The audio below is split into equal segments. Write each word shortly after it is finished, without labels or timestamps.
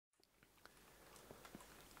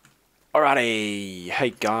Alrighty, hey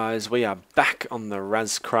guys, we are back on the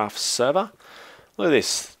RazCraft server. Look at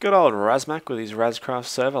this, good old Razmaac with his RazCraft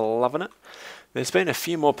server, loving it. There's been a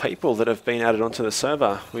few more people that have been added onto the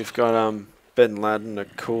server. We've got Ben Laden, a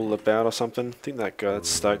cool about or something. I think that guy, that's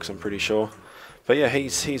Stokes, I'm pretty sure. But yeah,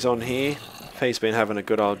 he's on here. He's been having a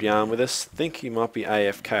good old yarn with us. I think he might be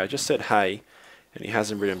AFK. I just said hey, and he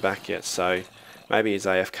hasn't written back yet, so maybe he's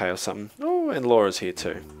AFK or something. Oh, and Laura's here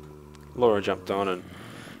too. Laura jumped on and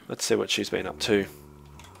let's see what she's been up to.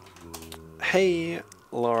 Hey,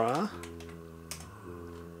 Laura.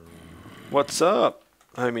 What's up,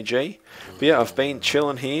 homie G? But yeah, I've been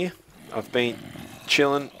chilling here. I've been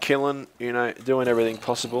chilling, killing, you know, doing everything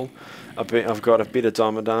possible. I've got a bit of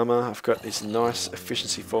diamond armor. I've got this nice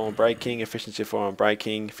efficiency 4 on breaking, efficiency 4 on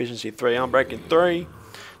breaking, efficiency 3 on breaking 3.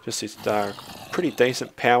 Just this pretty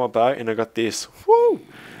decent power bow, and I got this. Woo!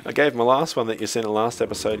 I gave my last one that you sent in the last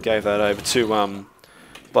episode. Gave that over to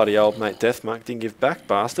bloody old mate DeathMonk. Didn't give back,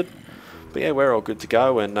 bastard. But yeah, we're all good to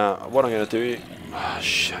go. And what I'm going to do... Oh,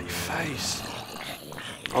 shut your face.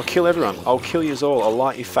 I'll kill everyone. I'll kill you all. I'll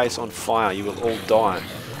light your face on fire. You will all die.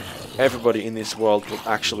 Everybody in this world will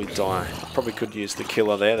actually die. Probably could use the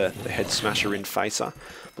killer there, the head smasher in facer.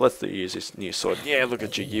 But let's use this new sword. Yeah, look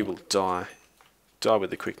at you. You will die. Die with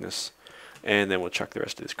the quickness. And then we'll chuck the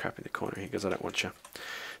rest of this crap in the corner here because I don't want you.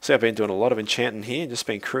 So I've been doing a lot of enchanting here. Just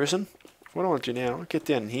been cruising. What I want to do now, I'll get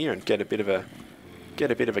down here and get a bit of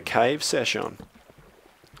a cave session.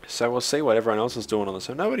 So we'll see what everyone else is doing on this.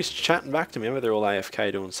 So nobody's chatting back to me. Maybe they're all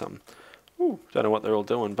AFK doing something. Ooh, don't know what they're all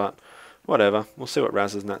doing, but whatever. We'll see what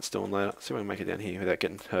Raz and Nat's doing later. See if we can make it down here without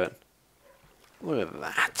getting hurt. Look at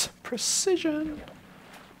that. Precision.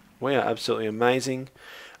 We are absolutely amazing.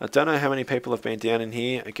 I don't know how many people have been down in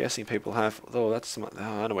here. I'm guessing people have. Oh, that's... Oh,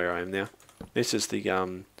 I know where I am now. This is the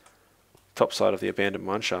top side of the abandoned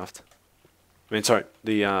mineshaft. I mean, sorry,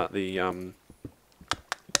 not the abandoned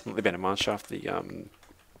mineshaft,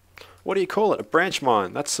 what do you call it? A branch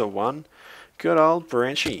mine. That's the one. Good old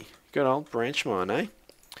branchy. Good old branch mine, eh?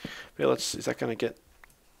 But let's, is that going to get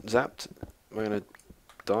zapped? Am I going to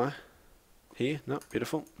die? Here? No,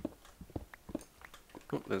 beautiful.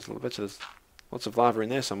 Oh, there's lots of lava in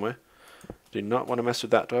there somewhere. Do not want to mess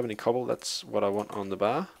with that. Do I have any cobble? That's what I want on the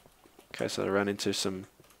bar. Okay, so I ran into some...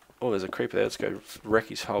 Oh, there's a creeper there. Let's go wreck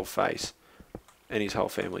his whole face. And his whole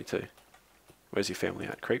family too. Where's your family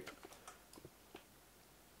at, creep?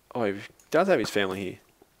 Oh, he does have his family here.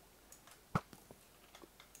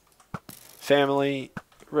 Family,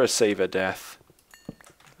 receive a death.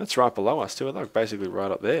 That's right below us too. They're basically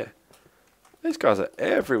right up there. These guys are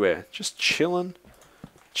everywhere. Just chilling.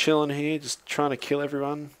 Chilling here. Just trying to kill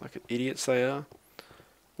everyone like idiots they are.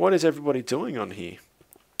 What is everybody doing on here?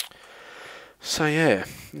 So yeah,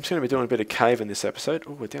 I'm just going to be doing a bit of cave in this episode.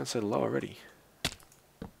 Oh, we're down so low already.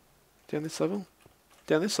 Down this level?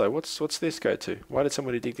 Down this low. What's this go to? Why did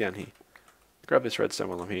somebody dig down here? Grab this redstone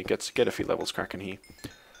while I'm here. Get a few levels cracking here.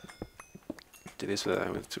 Do this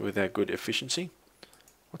with our good efficiency.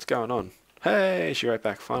 What's going on? Hey, she's right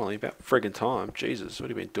back finally. About friggin' time. Jesus, what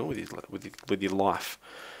have you been doing with your life?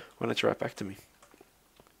 Why don't you write back to me?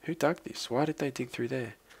 Who dug this? Why did they dig through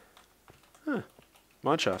there? Huh.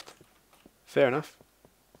 Mineshaft. Fair enough.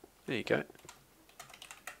 There you go.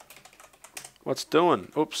 What's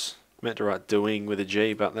doing? Oops. Meant to write doing with a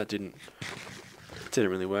G, but that didn't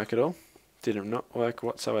really work at all. Did not work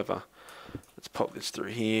whatsoever. Let's pop this through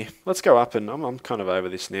here. Let's go up, and I'm kind of over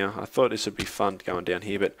this now. I thought this would be fun going down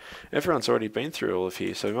here, but everyone's already been through all of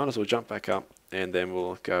here, so we might as well jump back up, and then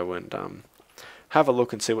we'll go and have a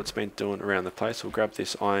look and see what's been doing around the place. We'll grab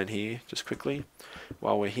this iron here just quickly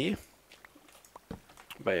while we're here.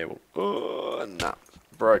 But yeah, oh, nah,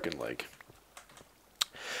 broken leg.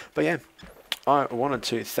 But yeah, I wanted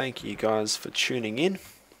to thank you guys for tuning in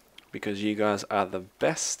because you guys are the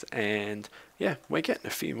best, and yeah, we're getting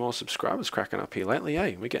a few more subscribers cracking up here lately,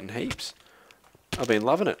 eh? We're getting heaps. I've been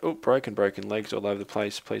loving it. Oh, broken legs all over the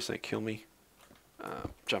place. Please don't kill me.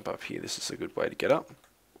 Jump up here. This is a good way to get up.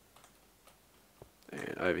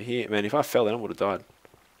 And over here, man, if I fell then I would have died.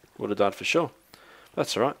 Would have died for sure.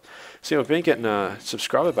 That's alright. See, we've been getting a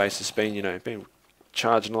subscriber base has been, you know, been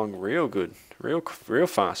charging along real good, real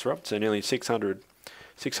fast. We're up to nearly 600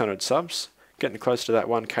 subs, getting close to that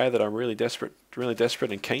 1K that I'm really desperate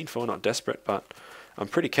and keen for. Not desperate, but I'm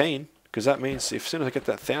pretty keen because that means if as soon as I get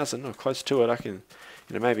that 1,000 or close to it, I can,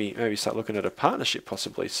 you know, maybe start looking at a partnership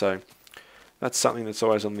possibly. So that's something that's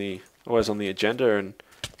always on the agenda and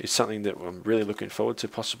is something that I'm really looking forward to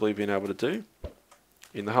possibly being able to do.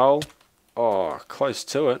 In the hole, oh, close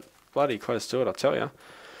to it, bloody close to it, I'll tell you.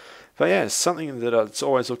 But yeah, it's something that I'm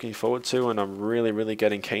always looking forward to, and I'm really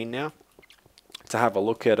getting keen now to have a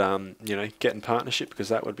look at you know, getting partnership, because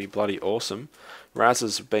that would be bloody awesome. Raz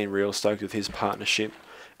has been real stoked with his partnership.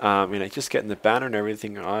 You know, just getting the banner and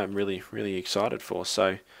everything, I am really excited for.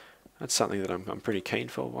 So that's something that I'm pretty keen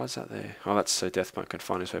for. Why is that there? Oh, that's so DeathMonk can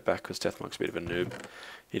find his way back, because DeathMonk's a bit of a noob.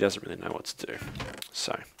 He doesn't really know what to do.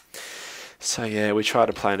 So yeah, we tried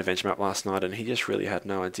to play an adventure map last night, and he just really had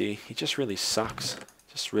no idea. He just really sucks.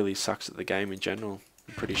 Just really sucks at the game in general,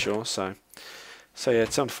 I'm pretty sure. So yeah,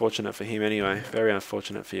 it's unfortunate for him anyway. Very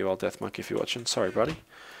unfortunate for you, old DeathMonk, if you're watching. Sorry, buddy.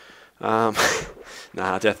 Nah,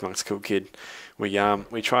 DeathMonk's a cool kid. We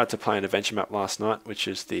tried to play an adventure map last night, which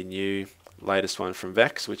is the new latest one from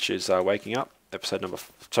Vex, which is Waking Up, episode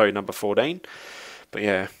number 14. But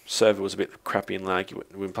yeah, server was a bit crappy and laggy.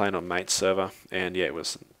 We were playing on mate's server, and yeah, it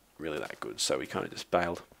wasn't really that good, so we kind of just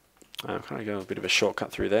bailed. Can I go a bit of a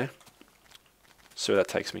shortcut through there? See where that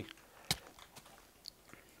takes me.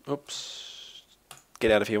 Oops.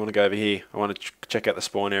 Get out of here. I want to go over here. I want to check out the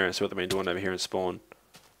spawn area and see what they've been doing over here in spawn.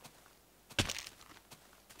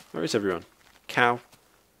 Where is everyone? Cow.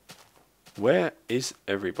 Where is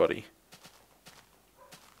everybody?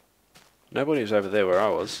 Nobody was over there where I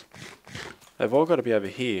was. They've all got to be over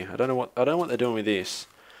here. I don't know what they're doing with this.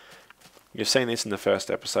 You've seen this in the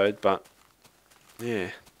first episode, but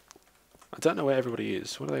yeah, I don't know where everybody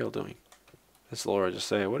is. What are they all doing? There's Laura just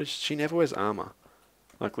there. What is she? Never wears armor.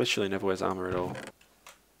 Like literally never wears armor at all.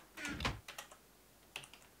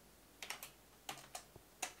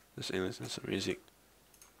 Just listen to some music.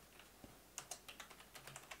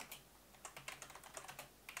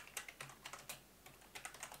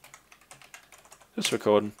 Just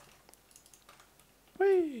recording.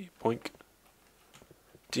 Whee! Boink.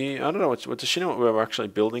 I don't know what does she know what we're actually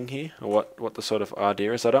building here, or what the sort of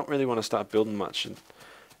idea is? I don't really want to start building much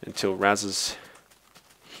until Raz is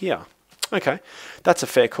here. Okay, that's a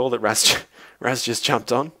fair call that Raz just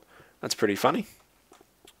jumped on. That's pretty funny.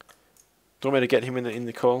 Do you want me to get him in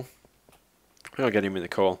the call? I'll get him in the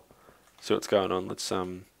call. See what's going on. Let's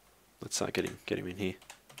get him in here.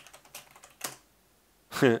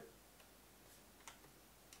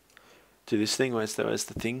 Do this thing. Where's the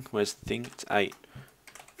thing? Where's the thing? It's 8.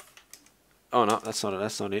 Oh no, that's not it.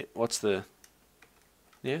 That's not it. What's the?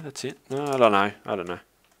 Yeah, that's it. No, I don't know.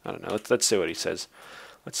 Let's see what he says.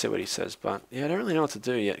 But yeah, I don't really know what to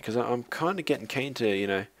do yet, because I'm kind of getting keen to, you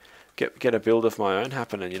know, get a build of my own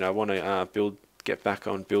happening. You know, I want to get back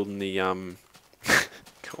on building the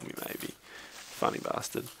call me maybe, funny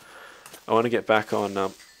bastard. I want to get back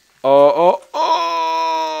on oh!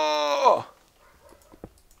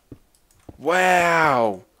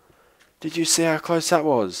 Wow! Did you see how close that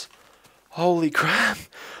was? Holy crap!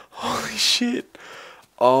 Holy shit!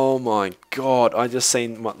 Oh my god! I just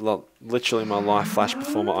seen literally my life flash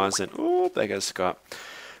before my eyes. And oh, there goes Skype.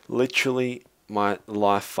 Literally my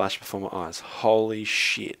life flash before my eyes. Holy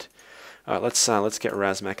shit! Alright, let's get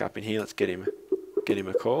Razmaac up in here. Let's get him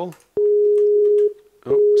a call.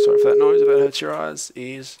 Oh, sorry for that noise. If it hurts your eyes,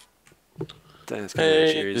 ears. Damn, it's gonna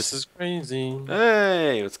hurt your ears. This is crazy.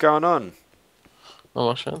 Hey, what's going on? Oh,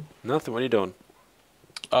 what's that? Nothing. What are you doing?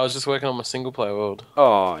 I was just working on my single player world.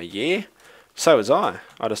 Oh yeah. So was I.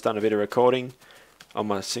 I just done a bit of recording on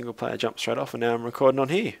my single player, jumped straight off, and now I'm recording on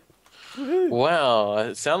here. Wow,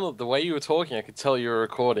 it sounded the way you were talking. I could tell you were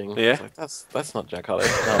recording. Yeah. Like, that's not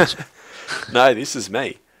JackHuddo. No, this is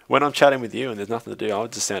me. When I'm chatting with you and there's nothing to do, I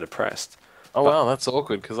would just sound depressed. Oh wow, that's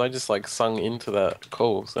awkward because I just like sung into that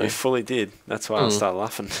call. So. You fully did. That's why I started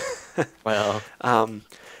laughing. Wow.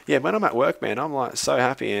 Yeah, when I'm at work, man, I'm like so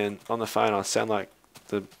happy, and on the phone I sound like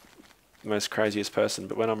the most craziest person.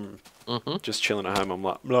 But when I'm just chilling at home, I'm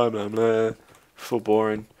like blah blah blah, full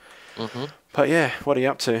boring. But yeah, what are you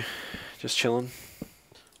up to? Just chilling.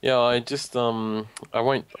 Yeah, I just I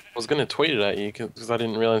was gonna tweet it at you because I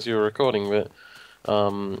didn't realize you were recording, but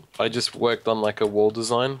I just worked on like a wall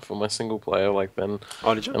design for my single player like then.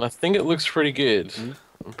 Oh, did you? And I think it looks pretty good.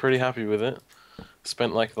 I'm pretty happy with it.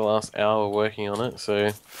 Spent like the last hour working on it,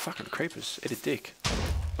 so. Fucking creepers, eat a dick.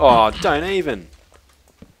 Oh, don't even.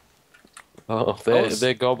 Oh,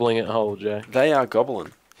 they're gobbling it whole, Jack. They are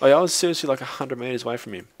gobbling. Oh, yeah, I was seriously like 100 meters away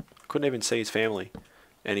from him. Couldn't even see his family,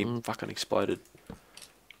 and he fucking exploded. Okay.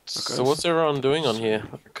 So what's everyone doing on here?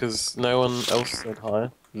 Because no one else said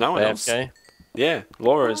hi. No one else. Okay. Yeah,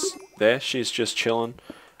 Laura's there. She's just chilling.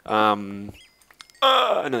 I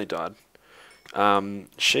nearly died.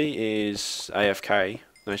 She is AFK.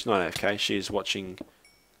 No, she's not AFK. She's watching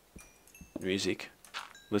music,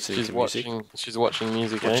 listening to music. She's watching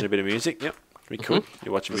music. Watching a bit of music. Yep, pretty cool.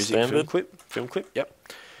 You're watching music. Film clip.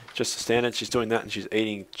 Yep, just the standard. She's doing that, and she's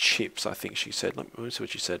eating chips. I think she said. Let me see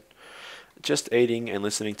what she said. Just eating and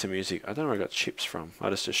listening to music. I don't know where I got chips from. I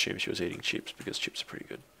just assumed she was eating chips because chips are pretty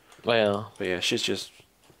good. Wow. But yeah, she's just,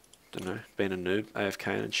 don't know, being a noob,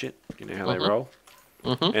 AFK and shit. You know how they Mhm. roll.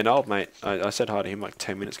 Mhm. And old mate, I said hi to him like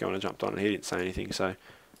 10 minutes ago when I jumped on and he didn't say anything, so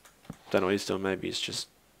don't know what he's doing. Maybe he's just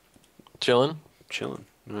Chilling. chilling.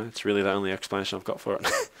 You know, it's really the only explanation I've got for it.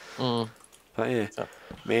 Mm. But yeah, So-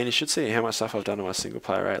 man, you should see how much stuff I've done to my single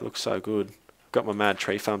player rate. It looks so good. Got my mad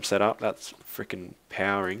tree farm set up. That's freaking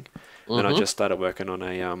powering. Then I Mhm. just started working on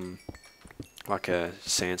a like a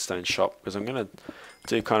sandstone shop because I'm gonna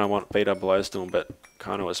do kind of what BWO's doing, but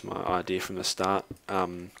kind of was my idea from the start.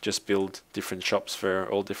 Just build different shops for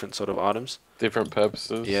all different sort of items. Different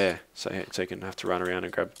purposes. Yeah, so you can have to run around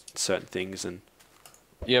and grab certain things and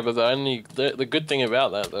Yeah, but the good thing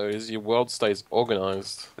about that though is your world stays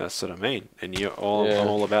organized. that's what I mean. And I'm Yeah.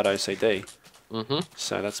 all about OCD, Mhm.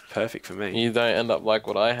 so that's perfect for me. You don't end up like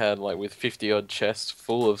what I had, like with 50 odd chests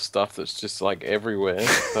full of stuff that's just like everywhere.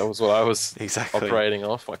 That was what I was Exactly. operating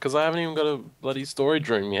off, because I haven't even got a bloody storage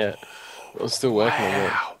room yet. I'm still working on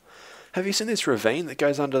it. Wow. Have you seen this ravine that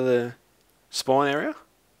goes under the spawn area?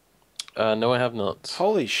 No, I have not.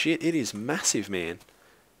 Holy shit, it is massive, man.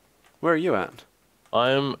 Where are you at?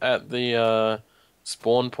 I'm at the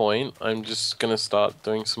spawn point. I'm just gonna start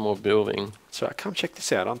doing some more building. So come check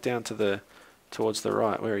this out. I'm down to towards the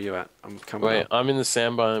right. Where are you at? I'm coming Wait, up. I'm in the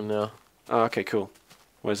sand biome now. Oh, okay, cool.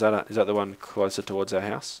 Where's that at? Is that the one closer towards our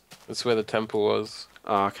house? That's where the temple was.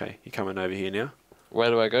 Oh, okay. You're coming over here now? Where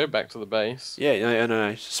do I go? Back to the base? Yeah,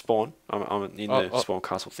 no. Spawn. I'm in the spawn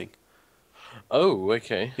castle thing. Oh,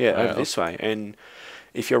 okay. Yeah, Alright, over this way. And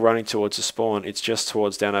if you're running towards the spawn, it's just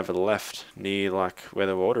towards down over the left, near like where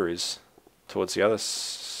the water is, towards the other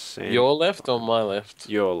sand. Your left or my left?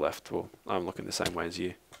 Your left. Well, I'm looking the same way as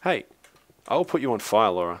you. Hey, I'll put you on fire,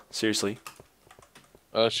 Laura. Seriously.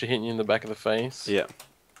 Oh, she hitting you in the back of the face? Yeah.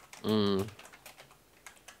 Mm.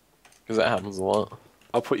 Because that happens a lot.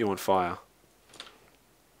 I'll put you on fire.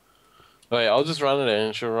 Wait, I'll just run it in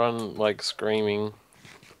and she'll run, like, screaming.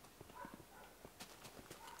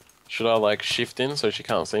 Should I, like, shift in so she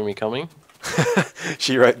can't see me coming?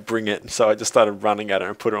 She wrote bring it, so I just started running at her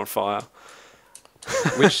and put her on fire.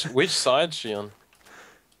 Which side's she on?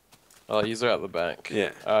 Oh, use her at the back.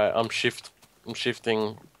 Yeah. Alright, I'm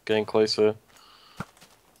shifting, getting closer.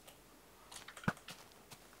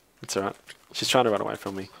 It's alright. She's trying to run away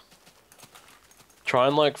from me. Try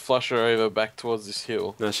and, like, flush her over back towards this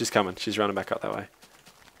hill. No, she's coming. She's running back up that way.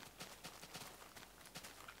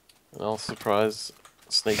 And I'll surprise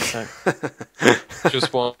sneak attack.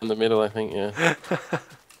 Just one in the middle, I think, yeah.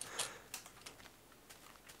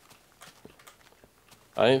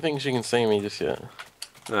 I don't think she can see me just yet.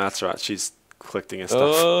 No, that's right. She's collecting her stuff.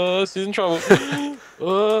 Oh, she's in trouble.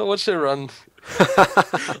 Oh, watch her run.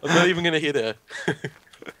 I'm not even going to hit her.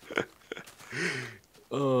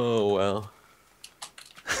 Oh, wow.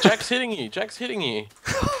 Jack's hitting you. Jack's hitting you.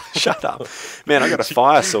 Shut up. Man, I got a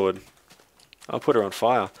fire sword. I'll put her on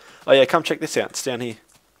fire. Oh, yeah, come check this out. It's down here.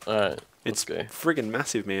 Alright, It's let's go. friggin'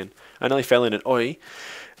 massive, man. I nearly fell in it. Oi,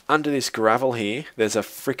 under this gravel here, there's a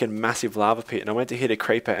freaking massive lava pit, and I went to hit a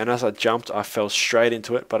creeper, and as I jumped, I fell straight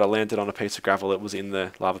into it, but I landed on a piece of gravel that was in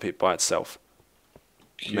the lava pit by itself.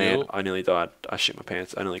 Cool. Man, I nearly died. I shit my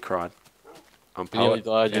pants. I nearly cried. I'm You nearly poet,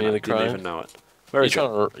 died, you and nearly I didn't cried? even know it. Where is it?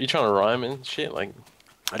 You trying to rhyme and shit? Like,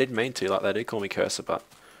 I didn't mean to. Like, they did call me cursor, but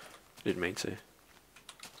I didn't mean to.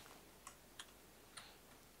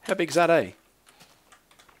 How big's that, eh?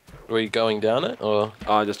 were you going down it, or?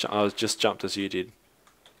 I was just jumped as you did.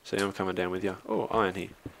 See, I'm coming down with you. Oh, iron here.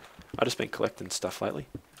 I've just been collecting stuff lately.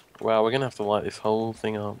 Wow, we're gonna have to light this whole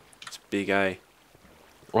thing up. It's big, eh? I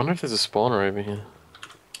wonder if there's a spawner over here.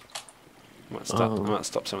 I might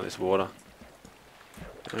stop some of this water.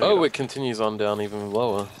 Oh, it continues on down even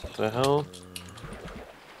lower. The hell?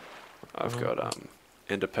 I've got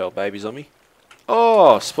ender pearl babies on me.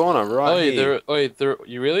 Oh, spawner right here.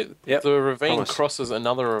 You really? Yep, The ravine promise. crosses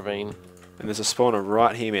another ravine. And there's a spawner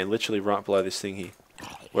right here, man. Literally right below this thing here.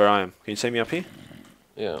 Where I am. Can you see me up here?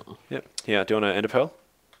 Yeah. Yep. Yeah, do you want an ender pearl?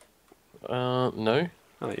 No.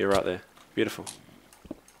 Oh, you're right there. Beautiful.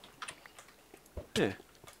 Yeah.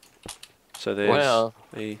 So there's Wow.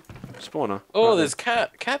 a spawner. Oh, right there's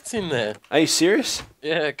cats in there. there. Are you serious?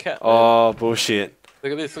 Yeah, cat. Oh, bullshit.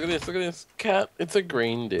 Look at this, look at this, look at this. Cat. It's a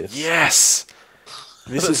green disc. Yes!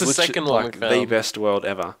 This That's is the second one we like the found. best world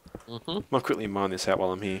ever. Mhm. Might quickly mine this out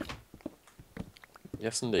while I'm here.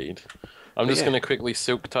 Yes, indeed. I'm But just yeah. gonna quickly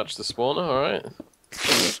silk touch the spawner, alright?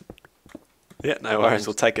 Yeah, no worries.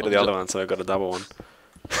 We'll take it to the other one, so I've got a double one.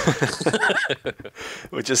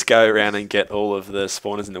 We'll just go around and get all of the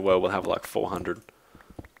spawners in the world. We'll have like 400.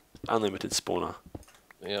 Unlimited spawner.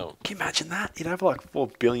 Yeah. Can you imagine that? You'd have like 4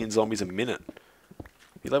 billion zombies a minute.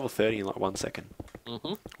 You level 30 in like 1 second.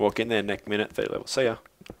 Walk in there, next minute, 30 level. See ya.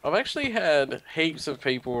 I've actually had heaps of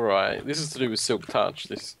people, right? This is to do with Silk Touch,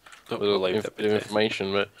 this Oh, I'll little leave that bit bit of there.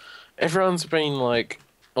 information, but everyone's been like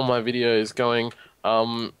on my videos going,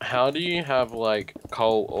 how do you have like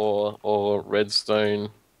coal or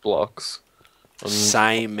redstone blocks?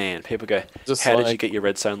 Same, man. People go, Just how did you like- get your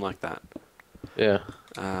redstone like that? Yeah,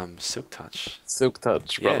 Silk Touch. Silk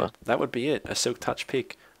Touch, Yeah, brother. that would be it. A Silk Touch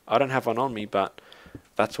pick. I don't have one on me, but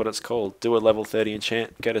that's what it's called. Do a level 30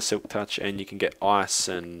 enchant, get a Silk Touch, and you can get ice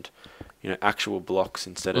and, actual blocks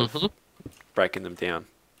instead of breaking them down.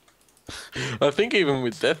 I think even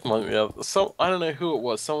with DeathMonk, I don't know who it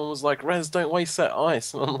was. Someone was like, "Raz, don't waste that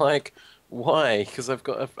ice," and I'm like, "Why? Because I've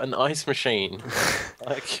got an ice machine."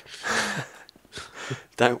 Like,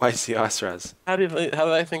 Don't waste the ice, Raz. how do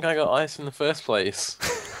they think I got ice in the first place?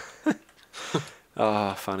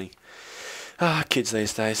 Ah, funny. Ah, kids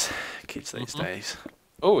these days. Kids these days.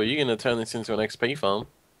 Oh, are you gonna turn this into an XP farm,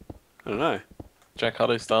 I don't know.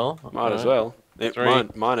 JackHuddo style? Might as well. Three.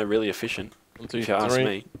 Mine are really efficient, 1, 2, if you ask 3.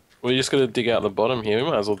 me. We're just gonna dig out the bottom here. We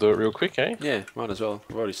might as well do it real quick, eh? Yeah, might as well.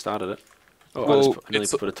 I've already started it. Oh, Well, I nearly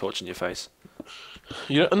put a torch in your face.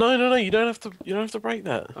 No. You don't have to. You don't have to break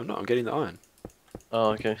that. I'm not. I'm getting the iron.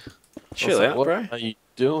 Oh, okay. Chill Like, out, what bro. are you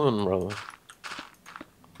doing, brother?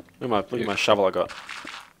 Look at my shovel I got.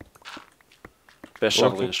 Best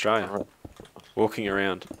shovel in Walking- Australia. Alright. Walking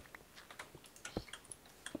around.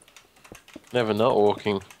 Never not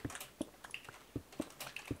walking.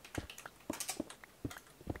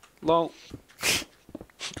 Lol.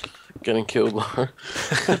 Getting killed, Laura.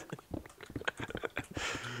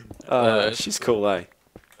 She's cool, eh?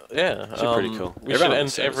 Yeah, She's pretty cool. We Everyone should on the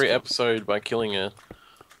end server's every cool. episode by killing her.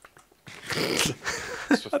 Just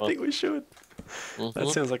for I fun. think we should. That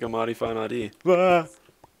Mhm. sounds like a mighty fine idea. Ah.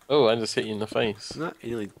 Oh, I just hit you in the face. No, you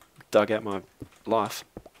nearly dug out my life.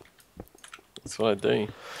 That's what I do.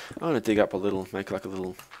 I'm going to dig up a little, make like a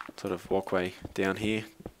little sort of walkway down here.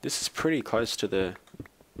 This is pretty close to the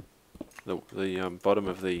bottom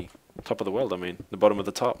of the top of the world, I mean. The bottom of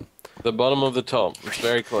the top. The bottom of the top. It's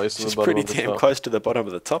very close to It's the bottom pretty of the damn top. close to the bottom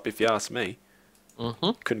of the top, if you ask me.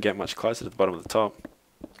 Mm-hmm. Couldn't get much closer to the bottom of the top.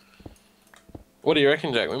 What do you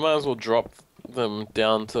reckon, Jack? We might as well drop them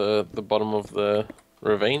down to the bottom of the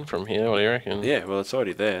ravine from here. What do you reckon? Yeah, well, it's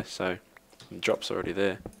already there, so the drop's already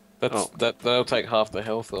there. That'll take half the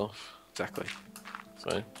health off. Exactly.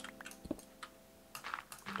 So.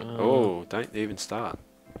 Oh, don't even start.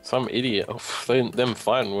 Some idiot. Oh, them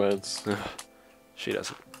fine words. She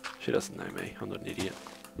doesn't know me. I'm not an idiot.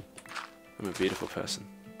 I'm a beautiful person.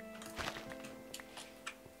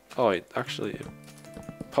 Oh, it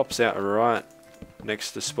pops out right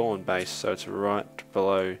next to spawn base, so it's right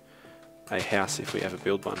below a house if we ever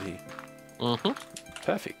build one here. Mm-hmm.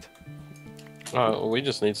 Perfect. Alright, well, we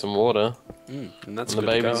just need some water. And that's And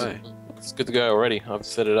the good to babies. go, eh? It's good to go already. I've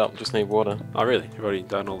set it up. Just need water. Oh, really? You've already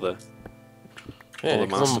done all the Yeah, 'cause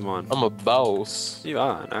mastermind. I'm a boss. You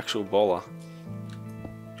are an actual baller.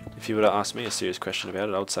 If you were to ask me a serious question about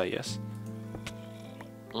it, I would say yes.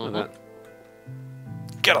 Look at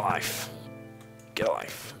that. Get a life! Get a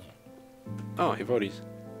life. Oh, you've already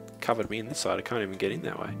covered me in this side. I can't even get in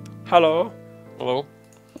that way. Hello? Hello.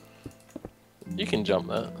 You can jump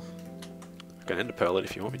that. I can ender pearl it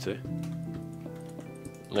if you want me to.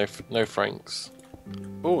 No Franks.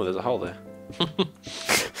 Oh, there's a hole there.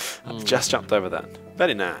 I've just jumped over that.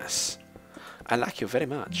 Very nice. I like you very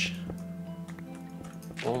much.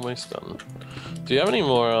 Almost done. Do you have any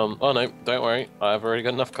more? Oh no, don't worry. I've already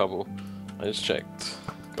got enough cobble. I just checked.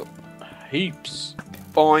 Got heaps.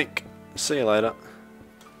 Boink. See you later.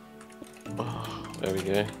 Oh, there we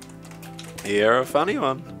go. You're a funny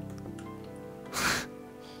one.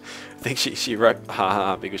 I think she wrote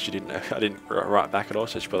haha because she didn't know. I didn't write back at all,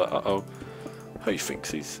 so she was like, uh-oh. Who thinks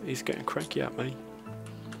he's getting cranky at me?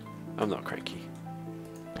 I'm not cranky.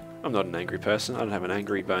 I'm not an angry person. I don't have an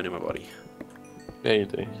angry bone in my body. Yeah, you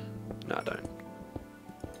do. No, I don't.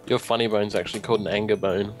 Your funny bone's actually called an anger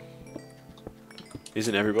bone.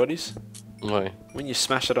 Isn't everybody's? No, When you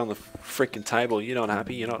smash it on the freaking table, you're not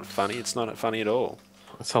happy, you're not funny. It's not funny at all.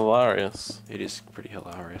 it's hilarious. It is pretty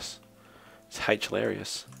hilarious. It's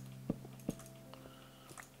H-hilarious.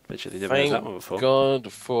 Bet you they never heard that one before. Thank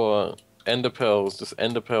God for ender pearls. Just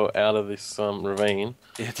ender pearl out of this ravine.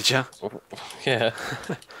 Yeah, did ya? Yeah.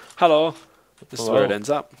 Hello. This is where it Hello. ends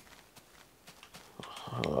up.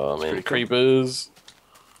 Oh man, pretty cool. creepers.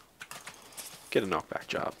 Get a knockback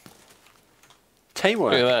job.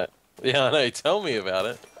 Teamwork. Look at that. Yeah, I know. Tell me about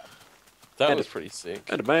it. That And was pretty sick.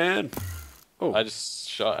 And a man. Oh, I just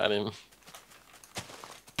shot at him.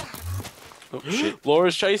 Oh shit!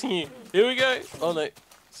 Laura's chasing you. Here we go. Oh no,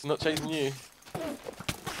 she's not chasing you.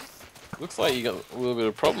 Looks like you got a little bit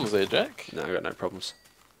of problems there, Jack. No, I got no problems.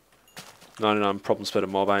 99 problems, but a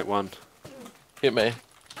mob ain't one. Hit me.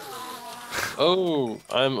 Oh,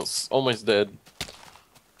 I'm almost dead.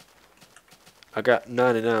 I got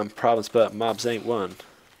 99 problems, but mobs ain't one.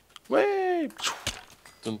 Way.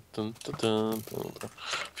 Dun, dun, dun, dun, dun. I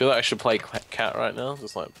feel like I should play cat right now.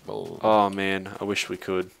 Just like. Oh man, I wish we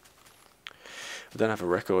could. I don't have a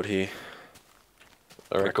record here.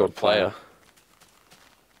 A record player.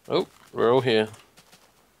 Oh, we're all here.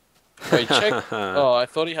 Wait, check. Oh, I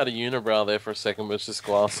thought he had a unibrow there for a second, but it's just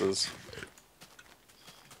glasses.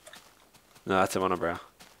 No, that's a monobrow.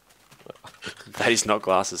 That is not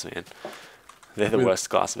glasses, man. They're the worst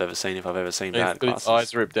glass I've ever seen, if I've ever seen bad glasses. His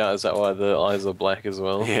eyes ripped out. Is that why the eyes are black as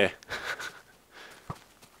well? Yeah.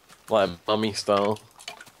 Like mummy style.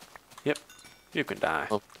 Yep. You can die.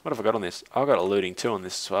 Oh. What have I got on this? I've got a looting 2 on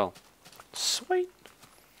this as well. Sweet.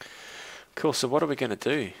 Cool, so what are we going to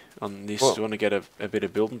do on this? Do you want to get a bit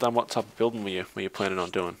of building done? What type of building were you planning on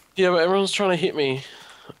doing? Yeah, but everyone's trying to hit me.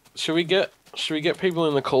 Should we get people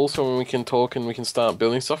in the call so when we can talk and we can start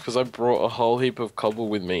building stuff? Because I brought a whole heap of cobble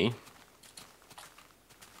with me.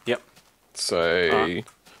 Yep. So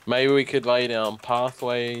maybe we could lay down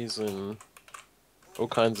pathways and all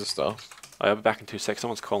kinds of stuff. I'll be back in 2 seconds.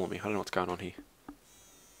 Someone's calling me. I don't know what's going on here.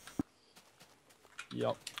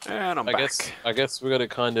 Yep. And I'm back. I guess we got to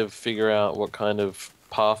kind of figure out what kind of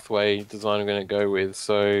pathway design we're going to go with.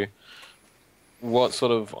 So, what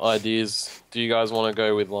sort of ideas do you guys want to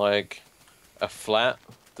go with? Like a flat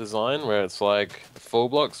design where it's like full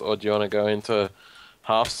blocks, or do you want to go into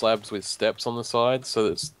half slabs with steps on the side so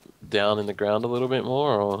that it's down in the ground a little bit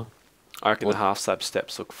more? Or I reckon the half slab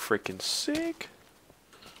steps look freaking sick.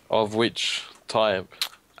 Of which type?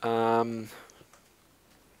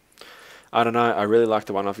 I don't know. I really like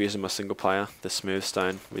the one I've used in my single player, the smooth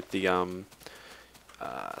stone with the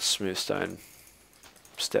smooth stone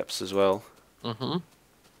steps as well. Mm-hmm.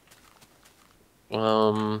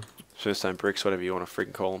 Smooth stone bricks, whatever you want to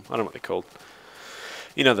freaking call them. I don't know what they're called.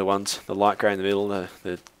 You know the ones, the light grey in the middle,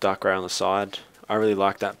 the dark grey on the side. I really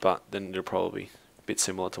like that, but then it'll probably be a bit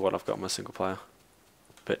similar to what I've got in my single player.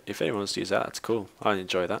 But if anyone wants to use that, that's cool. I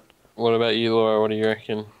enjoy that. What about you, Laura? What do you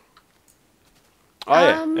reckon? Oh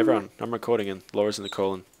yeah, everyone. I'm recording and Laura's in the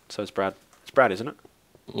call, and so is Brad. It's Brad, isn't it?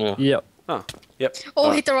 Yeah. Yep. Oh, yep.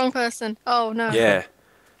 Oh, hit the wrong person. Oh no. Yeah.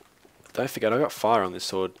 Don't forget, I got fire on this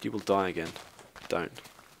sword. You will die again. Don't.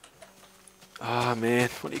 Ah, man.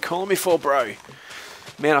 What are you calling me for, bro?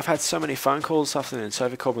 Man, I've had so many phone calls this afternoon.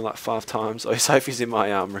 Sophie called me like 5 times. Oh, Sophie's in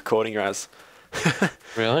my recording, Raz.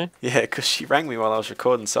 Really? Yeah, because she rang me while I was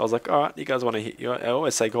recording, so I was like, alright, you guys want to hit you? I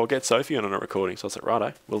always say, go get Sophie on a recording. So I was like,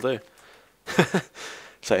 righto, will do.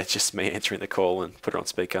 So it's just me answering the call and put her on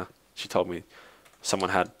speaker. She told me someone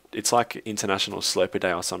had, it's like International Slurpee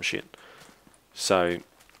Day or some shit. So,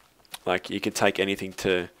 like, you could take anything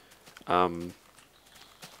to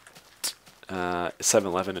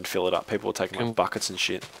 7-Eleven and fill it up. People were taking like buckets and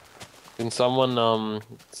shit. Can someone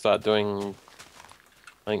start doing,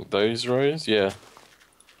 I think, those rows? Yeah.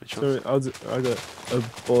 Which ones? So I got a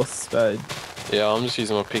boss spade. Yeah, I'm just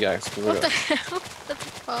using my pickaxe. What the hell? That's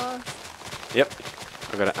fast. Yep.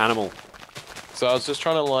 I got an animal. So I was just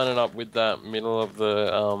trying to line it up with that middle of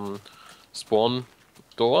the spawn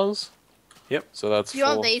doors. Yep. So that's Do you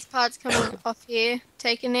want these parts coming off here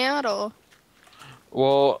taken out, or?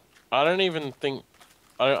 Well, I don't even think...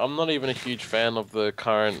 I'm not even a huge fan of the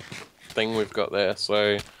current thing we've got there,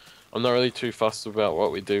 so I'm not really too fussed about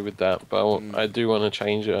what we do with that, but I do want to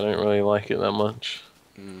change it. I don't really like it that much.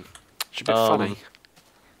 It's a bit funny.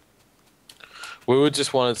 We would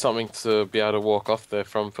just wanted something to be able to walk off there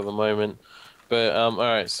from for the moment. But,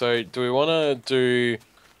 alright, so do we want to do...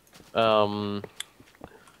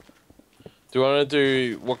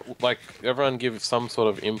 what, like, everyone give some sort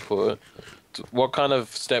of input. What kind of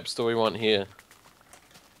steps do we want here?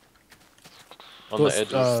 On the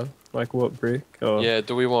edges. Like what, brick? Or... Yeah,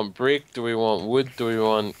 do we want brick? Do we want wood? Do we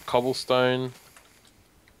want cobblestone?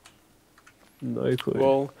 No clue.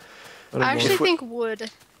 Well, I actually think wood.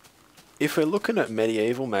 if we're looking at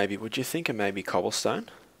medieval, maybe, would you think of maybe cobblestone?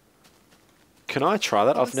 Can I try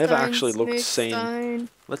that? I've never actually seen.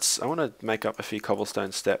 I want to make up a few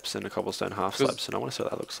cobblestone steps and a cobblestone half slabs, and I want to see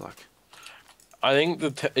what that looks like. I think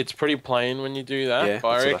it's pretty plain when you do that. Yeah, but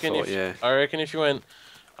I reckon I reckon if you went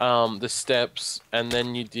the steps and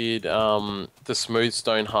then you did the smooth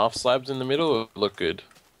stone half slabs in the middle, it would look good.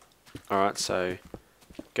 All right, so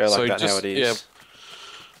go like that. How it is. Yeah,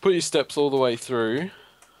 put your steps all the way through.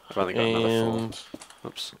 I've only got another 4.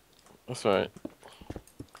 Oops. That's right.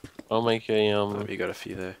 I'll make a Oh, you got a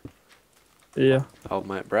few there. Yeah, Old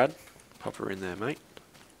mate Brad, pop her in there, mate.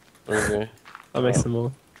 Okay. I'll make some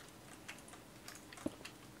more.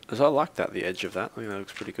 As I like that, the edge of that. I think that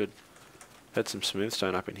looks pretty good. Had some smooth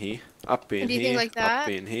stone up in here. Up in do you here. think like that? Up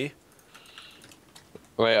in here.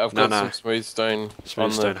 Wait, I've No, got no. some smooth stone. Smooth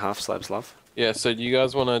on stone the... half slabs, love. Yeah, so do you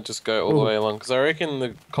guys want to just go all the Ooh. way along? Because I reckon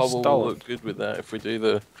the cobble will Stolen. look good with that if we do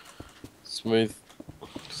the smooth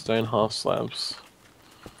stone half slabs.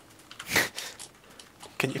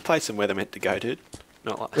 Can you place them where they're meant to go, dude?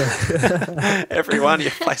 Not like everyone.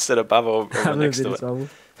 You place it above or Having a next bit to of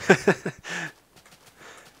it. trouble.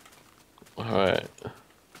 Alright.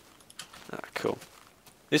 Ah, cool.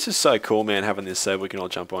 This is so cool, man. Having this so we can all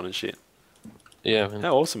jump on and shit. Yeah, man.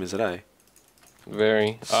 How awesome is it, eh?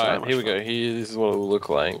 Very. So Alright, much here we fun. go. Here, this is what it will look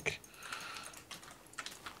like.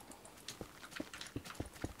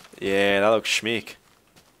 Yeah, that looks schmick.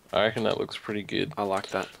 I reckon that looks pretty good. I like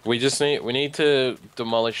that. We need to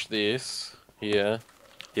demolish this here.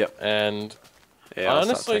 Yep. And Yeah, I'll start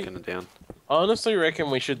honestly, taking it down. I honestly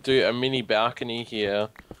reckon we should do a mini balcony here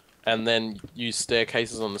and then use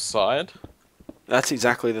staircases on the side. That's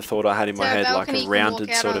exactly the thought I had in my So head, like balcony a you can walk rounded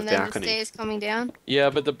out sort on, of then the balcony. stairs coming down. Yeah,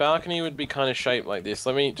 but the balcony would be kind of shaped like this.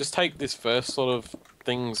 Let me just take this first sort of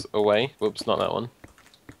things away. Whoops, not that one.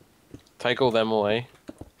 Take all them away.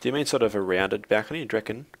 Do you mean sort of a rounded balcony? Do you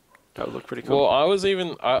reckon that would look pretty cool? Well,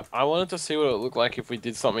 I wanted to see what it would look like if we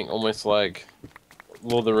did something almost like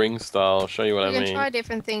Lord of the Rings style. I'll show you what We I can mean. try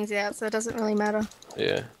different things out, so it doesn't really matter.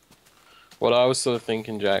 Yeah. What I was sort of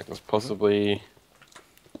thinking, Jack, was possibly...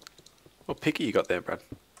 What picker you got there, Brad?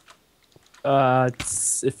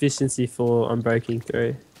 It's efficiency 4 on breaking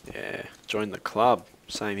 3. Yeah, join the club.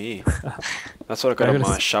 Same here. That's what I got I'm on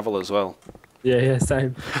gonna my shovel as well. Yeah,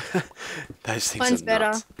 same. Those things Mine's are better.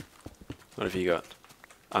 nuts. What have you got?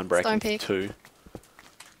 Unbreaking pick. 2.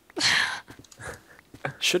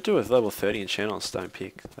 Should do a level 30 enchant on stone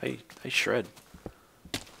pick. They shred.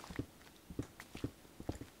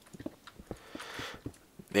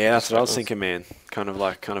 Yeah, that's what I was thinking, man. Kind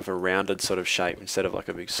of a rounded sort of shape instead of like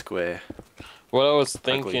a big square. What I was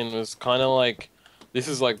Ugly. thinking was kind of like... This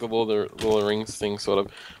is like the Lord of the Rings thing, sort of.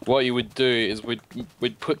 What you would do is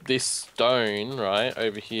we'd put this stone, right,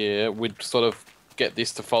 over here. We'd sort of get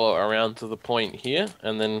this to follow around to the point here,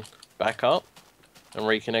 and then back up and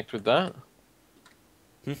reconnect with that.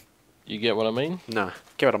 You get what I mean? No,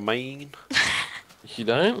 get what I mean? You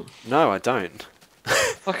don't? No, I don't.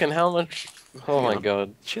 Fucking how much... Oh Hang my on.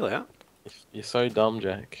 god. Chill out. You're so dumb,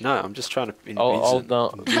 Jack. No, I'm just trying to Old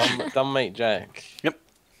dumb mate Jack.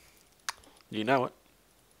 You know it.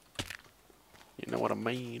 You know what I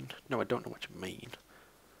mean. No, I don't know what you mean.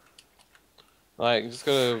 Like, just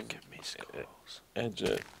gotta Give me scores. edge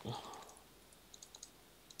it.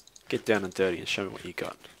 Get down and dirty and show me what you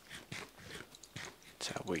got. That's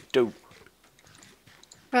how we do.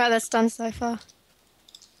 Right, that's done so far.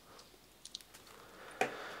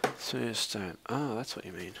 Stone. Oh, that's what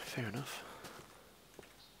you mean. Fair enough.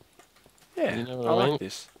 Yeah, You know what I I like mean?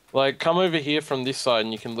 this. Like, come over here from this side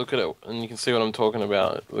and you can look at it and you can see what I'm talking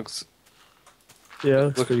about. It looks... Yeah,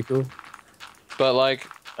 looks Look- pretty cool. But, like,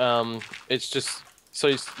 it's just... So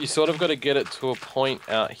you sort of got to get it to a point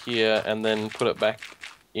out here and then put it back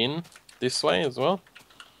in this way as well.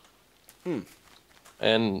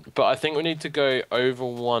 But I think we need to go over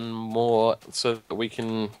one more so that we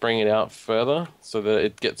can bring it out further, so that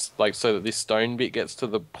it gets like so that this stone bit gets to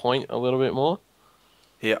the point a little bit more.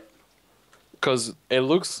 Yep. Because it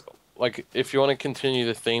looks like if you want to continue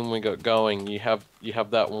the theme we got going, you have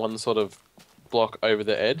that one sort of block over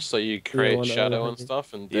the edge, so you create one shadow and overhang.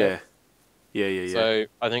 stuff and Yeah. depth. Yeah. So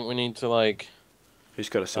I think we need to like Who's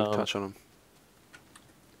got a silk touch on him?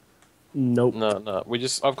 Nope. no.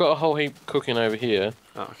 I've got a whole heap cooking over here.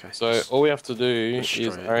 Oh, okay. So Just- all we have to do destroy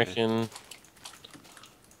is, it, I yeah. reckon,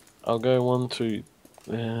 I'll go 1, 2,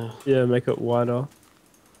 Yeah, make it wider.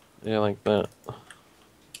 yeah, like that.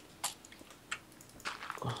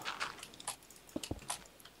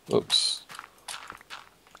 Oops.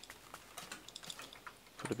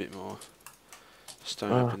 Put a bit more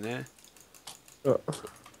stone up Ah. in there. Oh,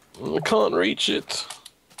 I can't reach it.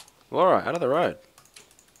 Well, alright, out of the road.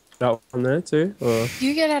 that one there too? Or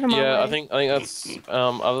You get out of my way. Yeah, I think that's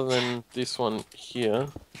other than this one here.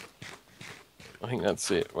 I think that's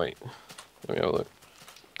it. Wait, let me have a look.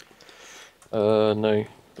 No,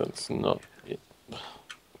 that's not it.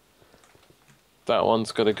 That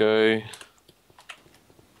one's got to go.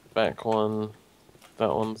 Back one.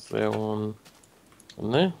 That one's there one.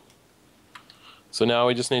 And there. So now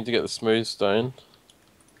we just need to get the smooth stone.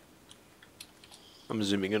 I'm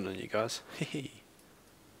zooming in on you guys.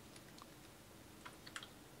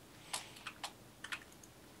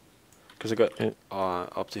 Because I got Yeah.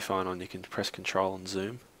 Optifine on. You can press Control and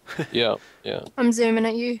zoom. Yeah, yeah. I'm zooming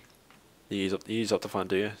at you. You use Optifine,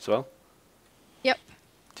 do you, as well? Yep.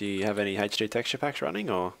 Do you have any HD texture packs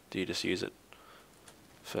running, or do you just use it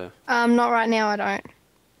for... Not right now, I don't.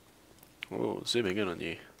 Oh, zooming in on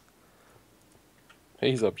you.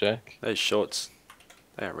 He's up, Jack. Those shorts,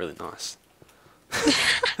 they are really nice.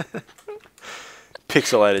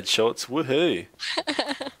 Pixelated shorts, woohoo!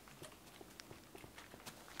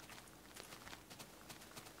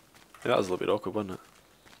 That was a little bit awkward, wasn't it?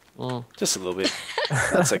 Mm. Just a little bit.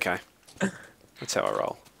 That's okay. That's how I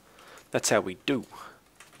roll. That's how we do.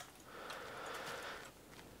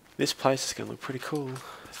 This place is going to look pretty cool,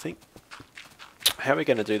 I think. How are we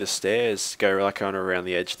going to do the stairs? Go like on around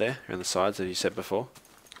the edge there, around the sides, as you said before?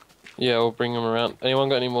 Yeah, we'll bring them around. Anyone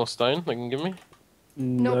got any more stone they can give me?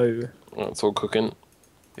 No. Oh, it's all cooking.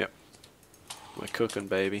 Yep. We're cooking,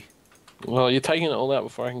 baby. Well, you're taking it all out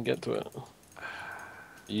before I can get to it.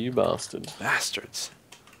 You bastard. Bastards.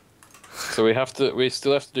 So we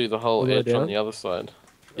still have to do the whole All the way edge on down? the other side.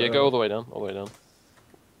 Yeah, go all the way down, all the way down.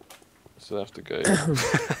 Still have to go.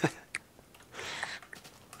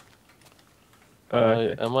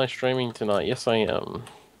 Okay. Am I streaming tonight? Yes, I am.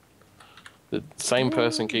 The same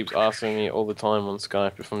person keeps asking me all the time on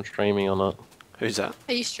Skype if I'm streaming or not. Who's that?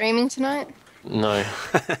 Are you streaming tonight? No.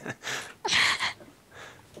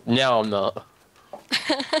 Now I'm not.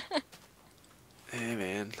 Yeah,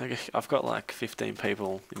 man. Like, I've got like 15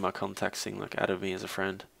 people in my contacts saying like added me as a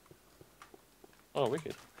friend. Oh,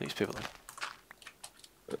 wicked. These people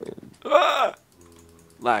are...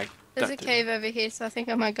 Lag. There's Don't a do cave over here, so I think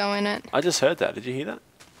I might go in it. that. I just heard that. Did you hear that?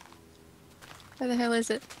 Where the hell is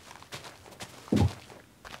it? I don't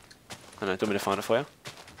know. Do you want me to find it for you?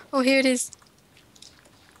 Oh, here it is.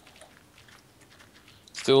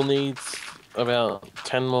 Still needs about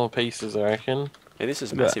 10 more pieces, I reckon. Yeah, this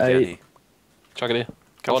is Got massive down 8. here. Chuck it here.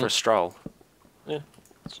 Come On. for a stroll.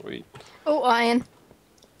 Sweet. Oh, iron.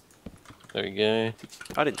 There we go.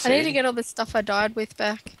 I didn't I see need to it. get all the stuff I died with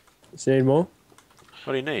back. So you need more?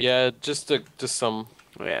 What do you need? Yeah, just some.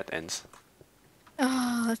 Oh, yeah, it ends.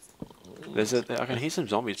 Oh, There's a... I can hear some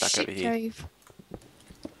zombies back shit over here. cave.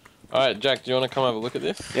 Alright, Jack, do you want to come have a look at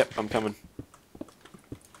this? Yep, I'm coming.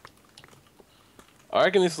 I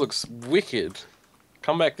reckon this looks wicked.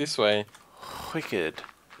 Come back this way. Wicked.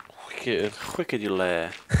 Wicked. Wicked, you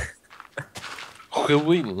lair. Wicked.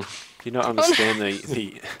 Do you not understand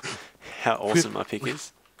the how awesome my pick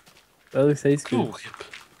is? That looks tasty. Cool.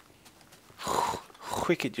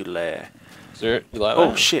 Wicked, you lair. Sir, you like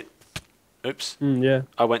Oh that? shit! Oops. Yeah.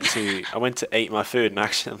 I went to eat my food and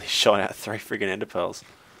accidentally shot out 3 friggin' ender pearls.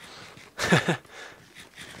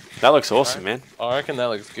 That looks awesome, man. I reckon that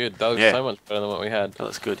looks good. That looks Yeah. so much better than what we had. That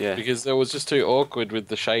looks good, yeah. Because it was just too awkward with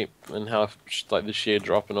the shape and how, like, the sheer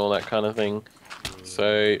drop and all that kind of thing.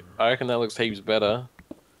 So, I reckon that looks heaps better.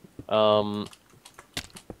 Now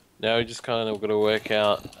we just kind of got to work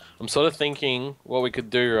out... I'm sort of thinking what we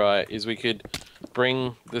could do, right, is we could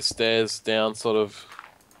bring the stairs down sort of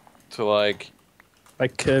to, like,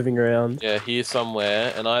 Like curving around. yeah, here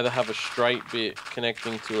somewhere, and either have a straight bit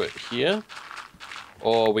connecting to it here,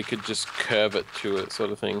 or we could just curve it to it,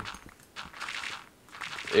 sort of thing.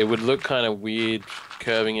 It would look kind of weird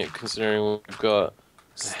curving it, considering we've got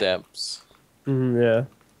steps. Yeah.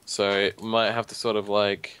 So we might have to sort of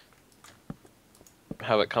like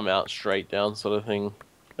have it come out straight down, sort of thing.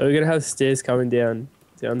 Are we gonna have stairs coming down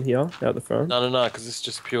here, out the front? No, because it's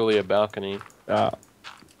just purely a balcony. Ah.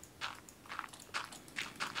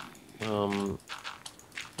 I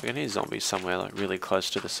can hear zombies somewhere, like really close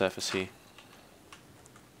to the surface here.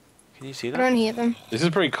 Can you see I that? don't hear them. This is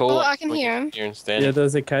pretty cool. Oh, like, I can when hear you're 'em. here and standing. Yeah,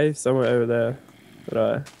 there's a cave somewhere over there that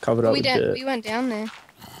I covered up with dirt. We went down there.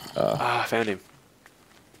 Ah, I found him.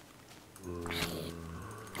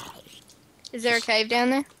 Is there a cave down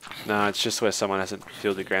there? No, it's just where someone hasn't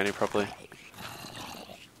filled the ground in properly.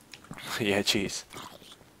 Yeah, jeez.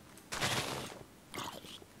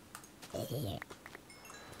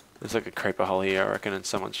 There's like a creeper hole here, I reckon, and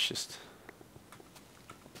someone's just...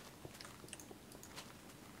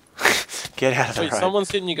 Get out of the Wait, road.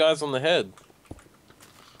 someone's hitting you guys on the head.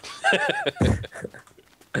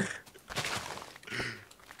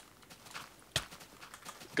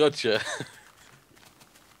 Gotcha.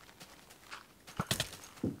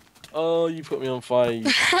 Oh, you put me on fire. You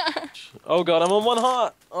oh god, I'm on 1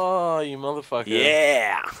 heart. Oh, you motherfucker.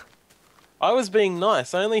 Yeah! I was being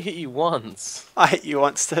nice. I only hit you once. I hit you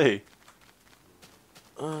once too.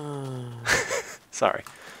 Sorry.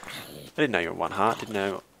 I didn't know you were 1 heart, didn't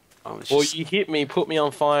know... I was Well, just... you hit me, put me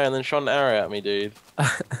on fire, and then shot an arrow at me, dude.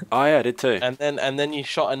 Oh yeah, I did too. And then you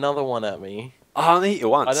shot another one at me. Oh, I only hit you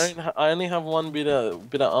once. I only have one bit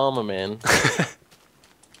of armor, man.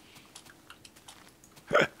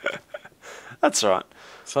 That's right.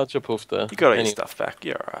 Such a poofter. You got all your Anyway, stuff back.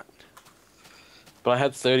 You're alright. but I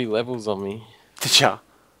had 30 levels on me. Did ya?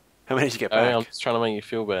 How many did you get I'm back? just trying to make you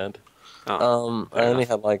feel bad. Oh, I fair only enough.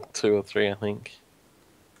 had like 2 or 3, I think.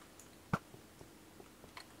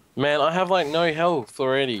 Man, I have like no health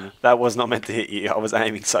already. That was not meant to hit you. I was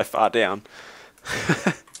aiming so far down.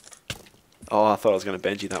 Oh, I thought I was going to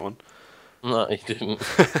Benji that one. No, you didn't.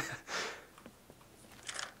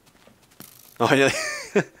 Oh, really?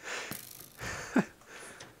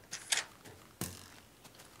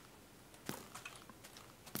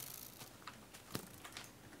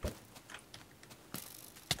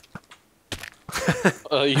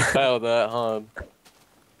 Oh, you failed that hard.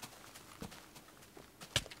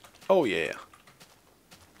 Oh, yeah.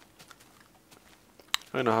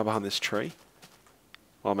 I'm going to hide behind this tree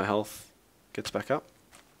while my health gets back up.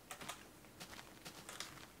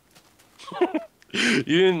 You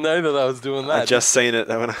didn't know that I was doing that. I just seen it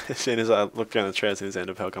when as soon as I looked down the tree, as soon as the end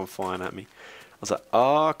of hell come flying at me. I was like,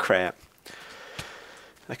 oh, crap.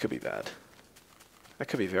 That could be bad. That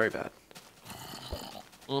could be very bad.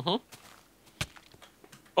 Mm-hmm.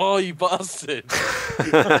 Oh, you bastard!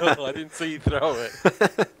 I didn't see you throw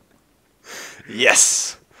it.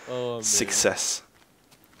 Yes! Oh, man. Success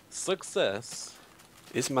Success.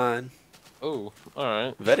 is mine. Oh,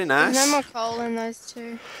 alright. Very There's nice. no more coal in those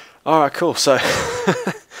two. Alright, cool. So,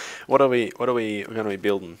 what are we going to be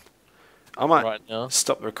building? I might Right now.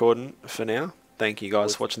 stop the recording for now. Thank you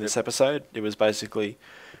guys for watching this episode. It was basically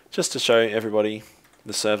just to show everybody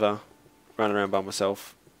the server, running around by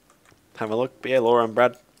myself, have a look. But yeah, Laura and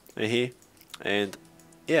Brad are here, and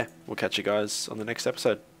yeah, we'll catch you guys on the next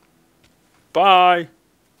episode. Bye!